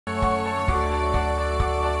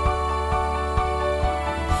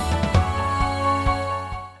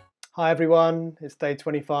Hi everyone, it's day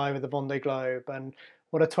 25 of the Vende Globe, and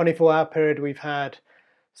what a 24-hour period we've had.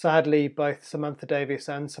 Sadly, both Samantha Davies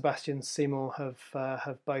and Sebastian Simon have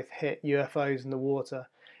both hit UFOs in the water.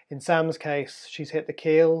 In Sam's case, she's hit the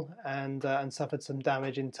keel and suffered some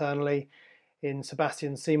damage internally. In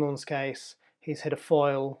Sebastian Simon's case, he's hit a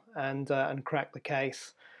foil and cracked the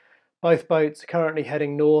case. Both boats are currently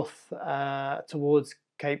heading north towards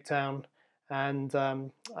Cape Town, and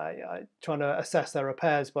trying to assess their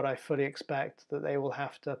repairs, but I fully expect that they will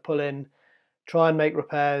have to pull in, try and make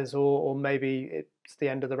repairs, or maybe it's the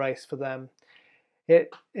end of the race for them. In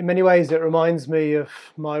many ways, it reminds me of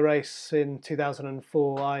my race in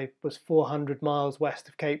 2004. I was 400 miles west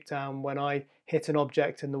of Cape Town when I hit an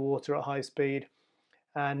object in the water at high speed,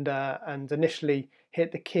 and initially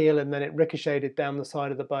hit the keel, and then it ricocheted down the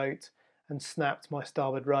side of the boat and snapped my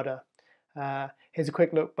starboard rudder. Here's a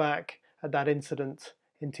quick look back at that incident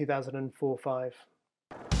in 2004-5.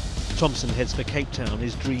 Thompson heads for Cape Town,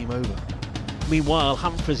 his dream over. Meanwhile,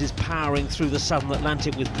 Humphreys is powering through the southern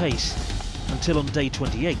Atlantic with pace, until on day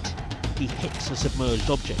 28 he hits a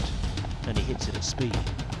submerged object, and he hits it at speed.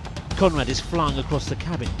 Conrad is flung across the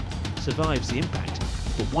cabin, survives the impact,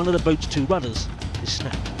 but one of the boat's two rudders is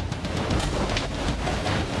snapped.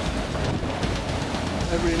 I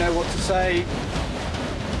don't really know what to say.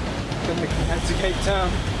 Gonna head to Cape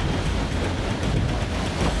Town.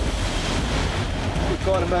 We've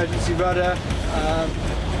got an emergency rudder.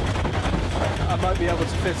 I might be able to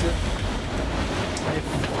fit it.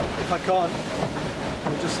 If I can't,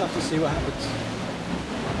 we'll just have to see what happens.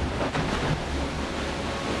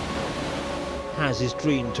 Has his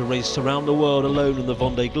dream to race around the world alone in the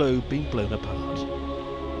Vende Globe been blown apart?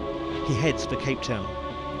 He heads for Cape Town,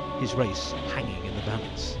 his race hanging in the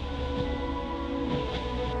balance.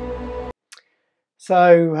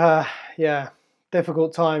 So, yeah,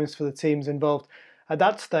 difficult times for the teams involved. At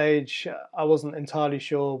that stage, I wasn't entirely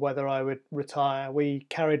sure whether I would retire. We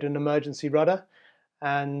carried an emergency rudder,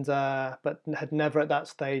 but had never at that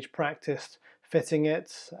stage practiced fitting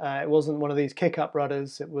it. It wasn't one of these kick-up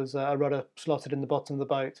rudders. It was a rudder slotted in the bottom of the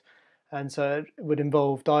boat, and so it would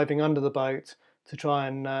involve diving under the boat to try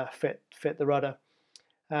and fit the rudder.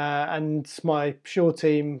 And my shore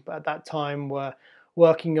team at that time were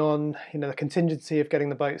working on the contingency of getting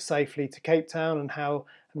the boat safely to Cape Town and how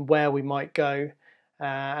and where we might go.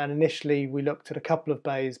 And initially we looked at a couple of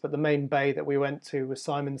bays, but the main bay that we went to was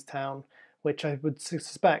Simonstown, which I would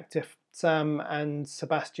suspect if Sam and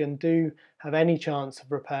Sebastian do have any chance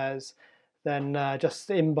of repairs, then just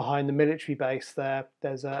in behind the military base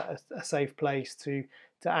there's a safe place to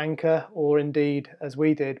anchor, or indeed, as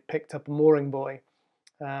we did, picked up a mooring buoy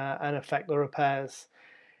and effect the repairs.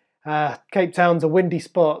 Cape Town's a windy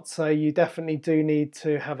spot, so you definitely do need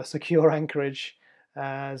to have a secure anchorage,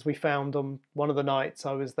 as we found on one of the nights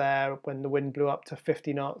I was there when the wind blew up to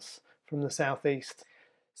 50 knots from the southeast.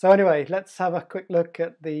 So anyway, let's have a quick look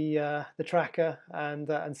at the tracker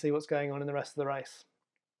and see what's going on in the rest of the race.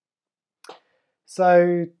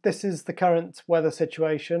 So this is the current weather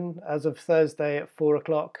situation as of Thursday at 4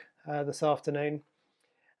 o'clock this afternoon.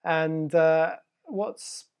 And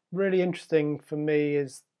what's really interesting for me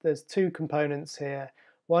is there's two components here.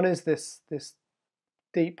 One is this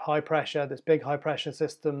deep high pressure, this big high pressure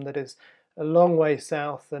system that is a long way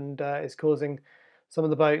south and is causing some of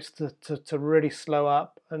the boats to really slow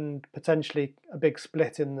up and potentially a big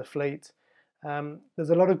split in the fleet. There's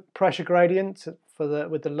a lot of pressure gradient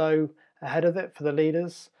with the low ahead of it for the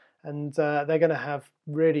leaders, and they're going to have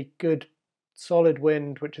really good solid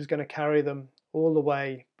wind which is going to carry them all the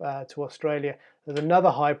way to Australia. There's another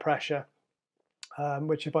high pressure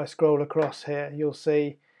which, if I scroll across here, you'll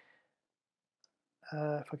see,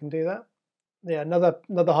 if I can do that, yeah,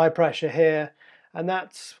 another high pressure here, and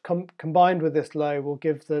that's combined with this low will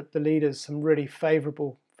give the leaders some really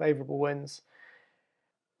favourable winds.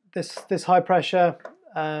 This high pressure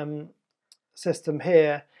system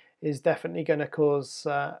here is definitely going to cause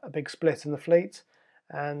a big split in the fleet,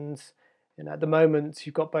 and at the moment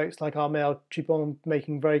you've got boats like Armel Chibon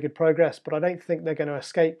making very good progress, but I don't think they're going to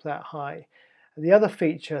escape that high. The other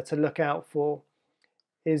feature to look out for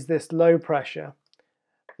is this low pressure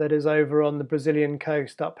that is over on the Brazilian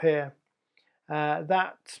coast up here.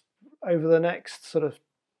 That over the next sort of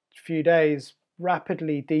few days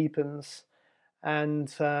rapidly deepens and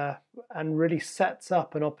really sets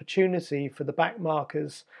up an opportunity for the back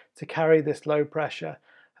markers to carry this low pressure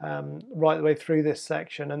right the way through this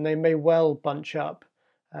section, and they may well bunch up.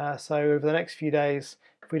 So over the next few days,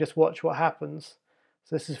 if we just watch what happens.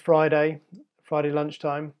 So this is Friday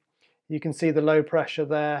lunchtime. You can see the low pressure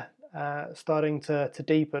there starting to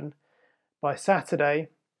deepen. By Saturday,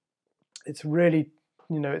 it's really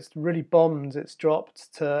it's really bombed. It's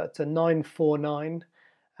dropped to 949.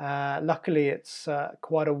 Luckily, it's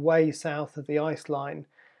quite a way south of the ice line,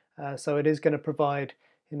 so it is going to provide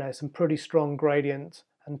some pretty strong gradient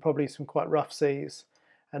and probably some quite rough seas.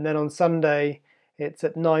 And then on Sunday, it's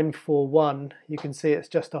at 941. You can see it's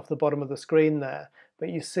just off the bottom of the screen there, but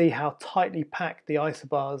you see how tightly packed the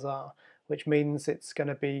isobars are, which means it's going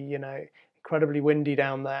to be incredibly windy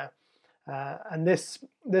down there. And this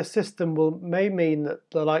system may mean that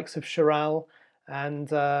the likes of Charal and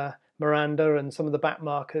Miranda and some of the back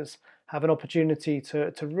markers have an opportunity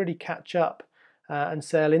to really catch up and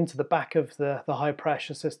sail into the back of the high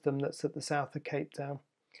pressure system that's at the south of Cape Town.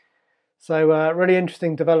 So really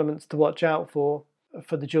interesting developments to watch out for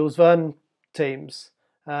the Jules Verne teams.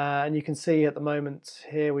 And you can see at the moment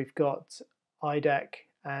here we've got IDEC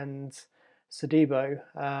and Sedibo,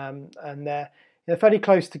 and they're fairly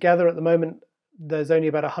close together at the moment. There's only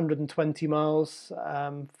about 120 miles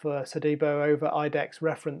for Sedibo over IDEC's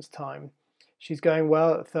reference time. She's going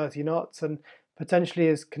well at 30 knots and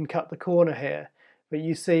potentially can cut the corner here. But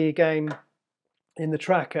you see again in the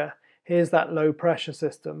tracker, here's that low pressure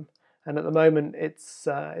system, and at the moment it's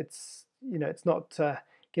not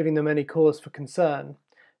giving them any cause for concern.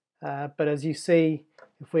 But as you see,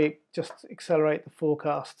 if we just accelerate the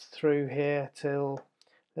forecast through here till,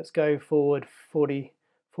 let's go forward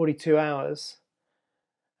 42 hours,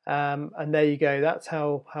 and there you go. That's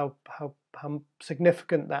how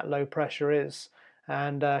significant that low pressure is,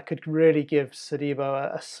 and could really give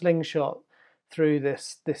Sedibo a slingshot through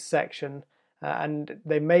this section, and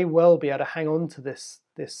they may well be able to hang on to this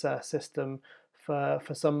system for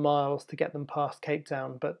some miles to get them past Cape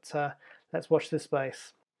Town. But let's watch this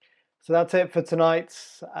space. So that's it for tonight.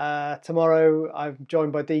 Tomorrow I'm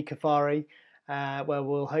joined by Dee Kafari, where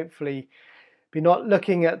we'll hopefully be not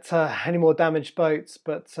looking at any more damaged boats,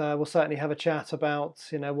 but we'll certainly have a chat about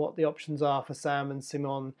what the options are for Sam and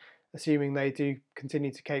Simon, assuming they do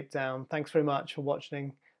continue to Cape Town. Thanks very much for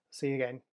watching. See you again.